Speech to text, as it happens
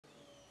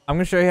I'm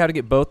going to show you how to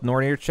get both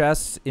Nornir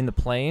chests in the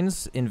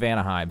plains in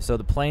Vanaheim. So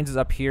the plains is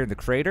up here in the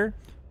crater,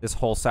 this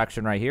whole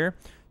section right here.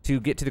 To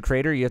get to the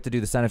crater, you have to do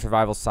the Center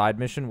Survival side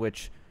mission,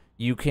 which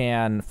you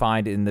can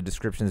find in the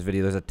description of this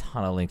video. There's a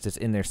ton of links. It's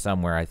in there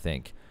somewhere, I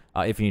think,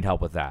 if you need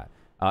help with that.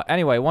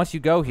 Anyway, once you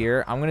go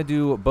here, I'm going to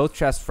do both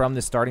chests from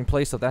this starting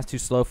place. So if that's too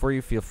slow for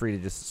you, feel free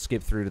to just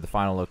skip through to the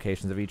final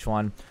locations of each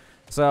one.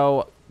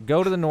 So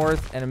go to the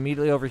north, and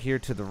immediately over here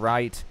to the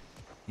right,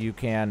 you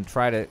can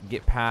try to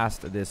get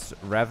past this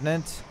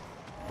Revenant,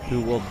 who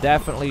will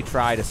definitely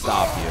try to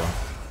stop you.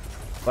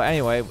 But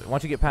anyway,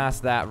 once you get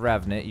past that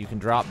Revenant, you can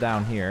drop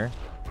down here.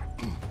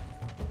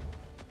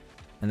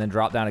 And then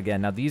drop down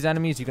again. Now, these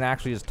enemies, you can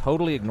actually just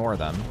totally ignore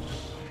them.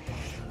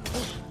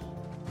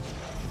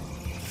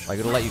 Like,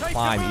 it'll let you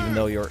climb even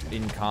though you're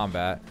in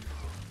combat.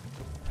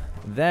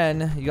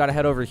 Then, you gotta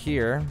head over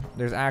here.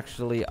 There's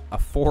actually a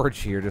forge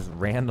here just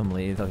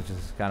randomly, which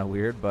is kind of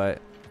weird, but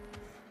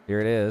here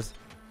it is.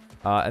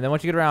 And then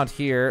once you get around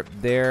here,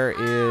 there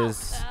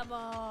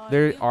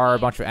are a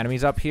bunch of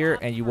enemies up here,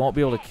 and you won't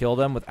be able to kill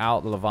them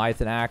without the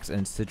Leviathan Axe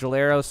and Sigil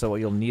Arrows. So what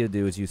you'll need to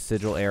do is use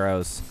Sigil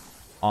Arrows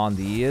on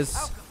these,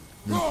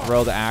 then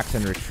throw the axe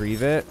and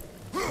retrieve it.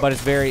 But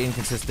it's very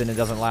inconsistent. It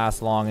doesn't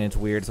last long, and it's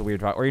weird. It's a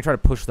weird. Or you try to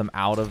push them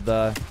out of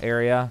the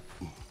area,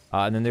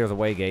 and then there's a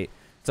way gate.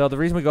 So the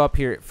reason we go up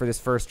here for this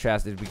first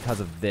chest is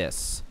because of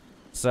this.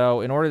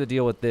 So in order to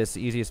deal with this,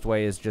 the easiest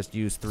way is just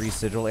use 3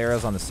 Sigil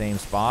Arrows on the same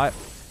spot.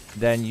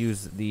 Then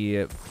use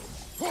the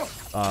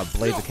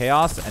Blades of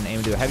Chaos and aim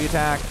to do a heavy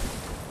attack.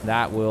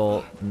 That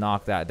will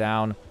knock that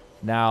down.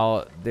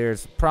 Now,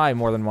 there's probably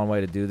more than one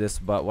way to do this,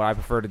 but what I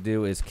prefer to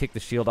do is kick the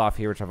shield off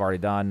here, which I've already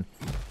done,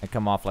 and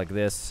come off like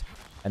this,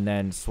 and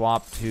then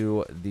swap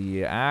to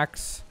the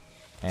axe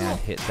and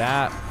hit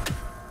that,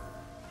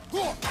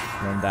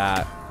 and then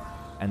that,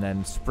 and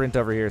then sprint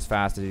over here as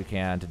fast as you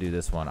can to do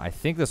this one. I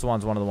think this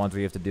one's one of the ones where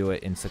you have to do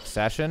it in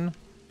succession.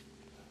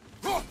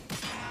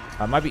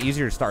 It might be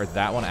easier to start with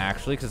that one,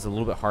 actually, because it's a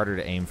little bit harder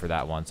to aim for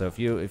that one. So if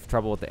you have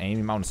trouble with the aim,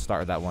 you might want to start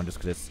with that one just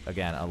because it's,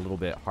 again, a little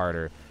bit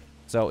harder.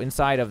 So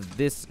inside of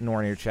this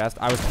Nornir chest,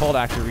 I was told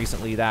actually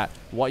recently that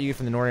what you get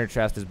from the Nornir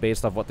chest is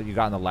based off what you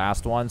got in the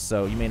last one.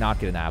 So you may not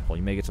get an apple.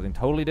 You may get something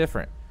totally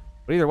different.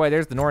 But either way,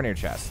 there's the Nornir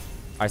chest.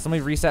 All right, so let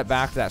me reset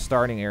back to that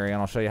starting area,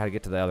 and I'll show you how to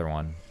get to the other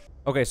one.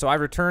 Okay, so I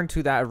returned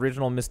to that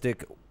original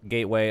Mystic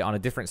Gateway on a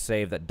different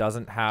save that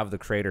doesn't have the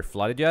crater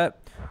flooded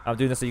yet. I'm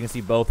doing this so you can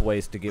see both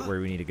ways to get where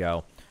we need to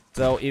go.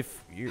 So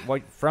if you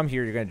from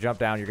here, you're going to jump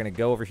down. You're going to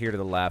go over here to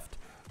the left.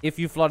 If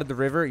you flooded the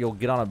river, you'll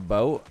get on a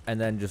boat and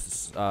then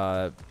just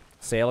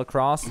sail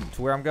across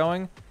to where I'm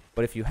going.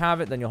 But if you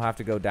haven't, then you'll have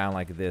to go down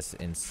like this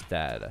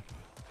instead.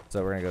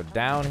 So we're going to go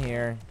down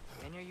here.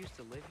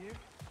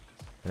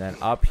 And then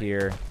up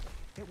here.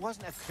 It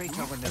wasn't a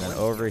crater when and then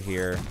over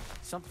here.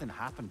 Something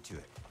happened to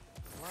it.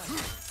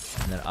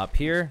 And then up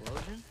here.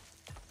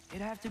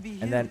 It'd have to be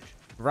huge. And then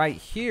right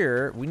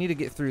here, we need to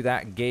get through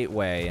that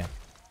gateway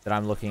that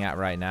I'm looking at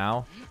right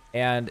now.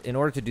 And in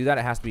order to do that,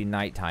 it has to be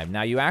nighttime.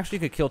 Now, you actually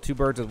could kill 2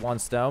 birds with 1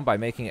 stone by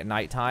making it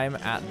nighttime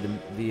at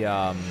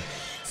the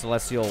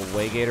Celestial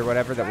Waygate or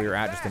whatever that we were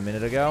at just a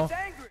minute ago.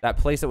 That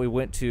place that we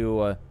went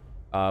to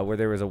where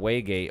there was a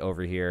waygate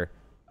over here,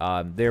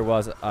 there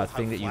was a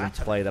thing that you can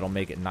play that'll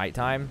make it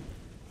nighttime.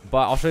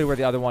 But I'll show you where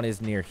the other one is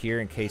near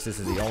here in case this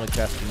is the only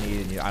chest you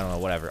need. And I don't know,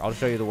 whatever. I'll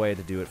show you the way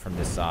to do it from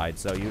this side.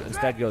 So you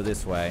instead go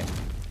this way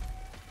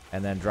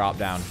and then drop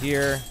down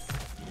here.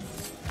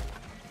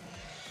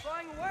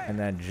 And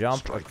then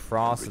jump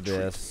across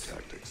this.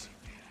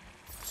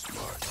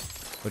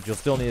 But you'll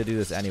still need to do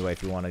this anyway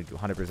if you want to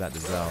 100% the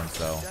zone.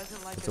 So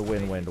it's a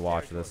win-win to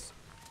watch this.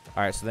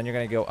 Alright, so then you're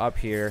going to go up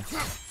here.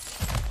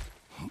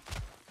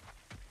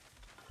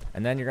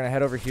 And then you're going to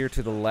head over here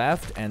to the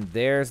left. And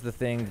there's the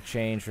thing to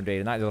change from day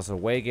to night. There's also a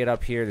waygate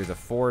up here. There's a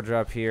forge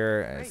up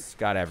here. And it's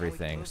got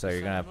everything. So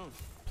you're going to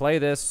play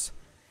this.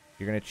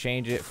 You're going to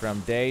change it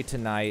from day to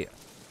night.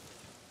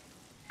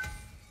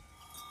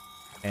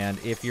 And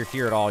if you're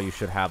here at all, you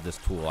should have this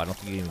tool. I don't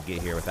think you can even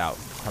get here without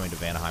coming to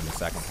Vanaheim the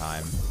second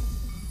time.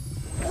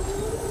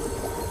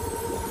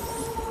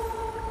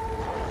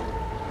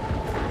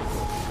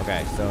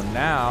 Okay, so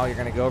now you're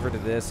going to go over to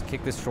this,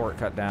 kick this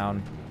shortcut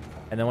down.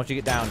 And then once you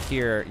get down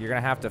here, you're going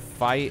to have to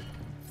fight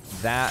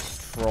that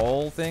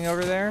troll thing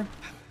over there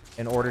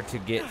in order to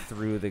get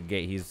through the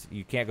gate.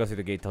 You can't go through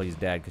the gate till he's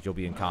dead because you'll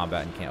be in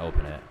combat and can't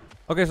open it.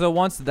 Okay, so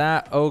once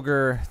that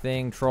ogre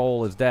thing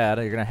troll is dead,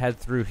 you're going to head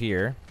through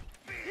here.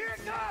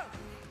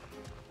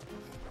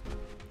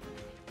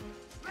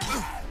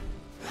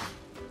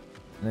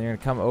 And then you're going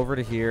to come over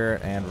to here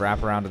and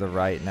wrap around to the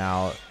right.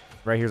 Now,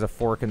 right here's a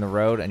fork in the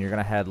road, and you're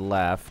going to head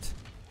left.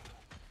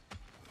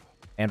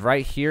 And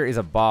right here is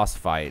a boss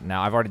fight.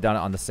 Now, I've already done it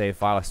on the save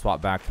file. I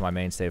swapped back to my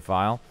main save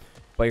file.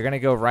 But you're going to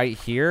go right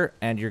here,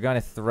 and you're going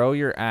to throw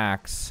your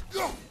axe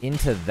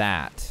into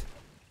that.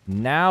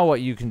 Now,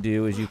 what you can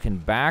do is you can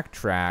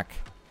backtrack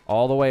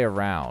all the way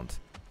around,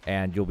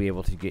 and you'll be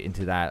able to get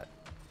into that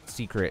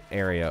secret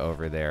area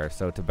over there.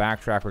 So, to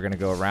backtrack, we're going to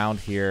go around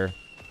here.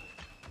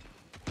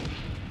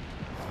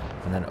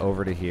 And then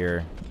over to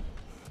here.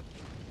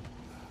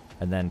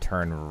 and then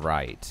turn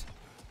right.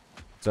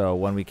 So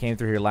when we came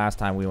through here last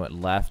time, we went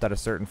left at a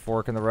certain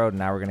fork in the road, and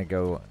now we're going to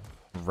go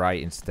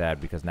right instead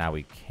because now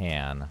we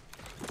can.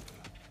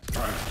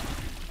 Okay,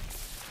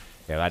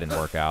 that didn't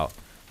work out.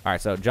 All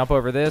right, so jump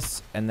over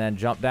this and then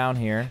jump down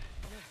here.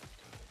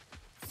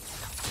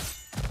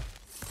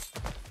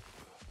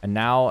 And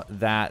now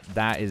that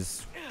that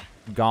is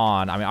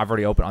gone, I mean, I've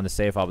already opened on the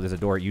safe file, but there's a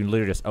door. You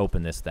literally just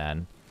open this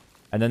then.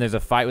 And then there's a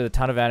fight with a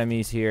ton of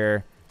enemies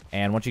here.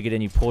 And once you get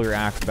in, you pull your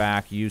axe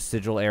back, use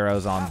sigil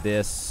arrows on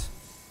this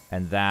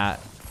and that,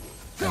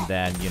 and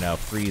then, you know,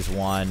 freeze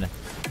one,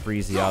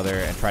 freeze the other,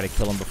 and try to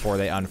kill them before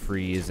they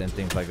unfreeze and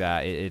things like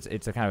that.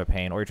 It's a kind of a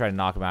pain, or you try to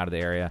knock them out of the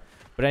area.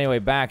 But anyway,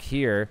 back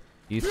here,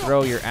 you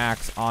throw your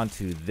axe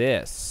onto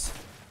this,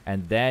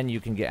 and then you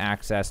can get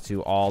access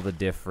to all the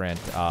different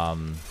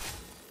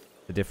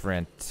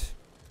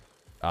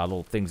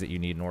little things that you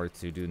need in order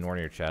to do the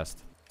Nornir chest.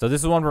 So this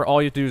is one where all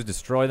you have to do is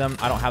destroy them.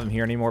 I don't have them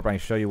here anymore, but I can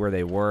show you where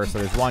they were. So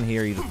there's one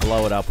here. You just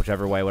blow it up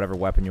whichever way, whatever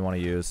weapon you want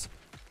to use.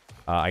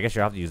 I guess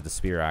you'll have to use the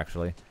spear,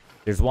 actually.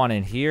 There's one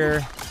in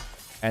here.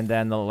 And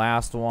then the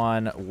last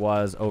one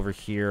was over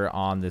here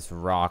on this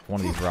rock.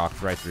 One of these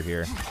rocks right through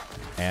here.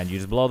 And you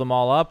just blow them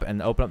all up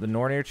and open up the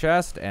Nornir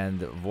chest. And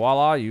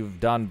voila, you've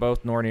done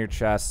both Nornir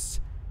chests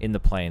in the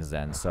plains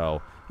then.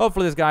 So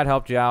hopefully this guide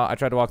helped you out. I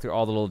tried to walk through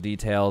all the little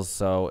details.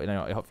 So, you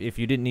know, if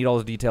you didn't need all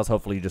those details,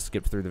 hopefully you just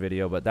skipped through the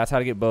video. But that's how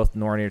to get both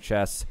Nornir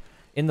chests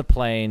in the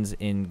plains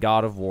in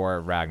God of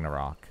War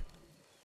Ragnarok.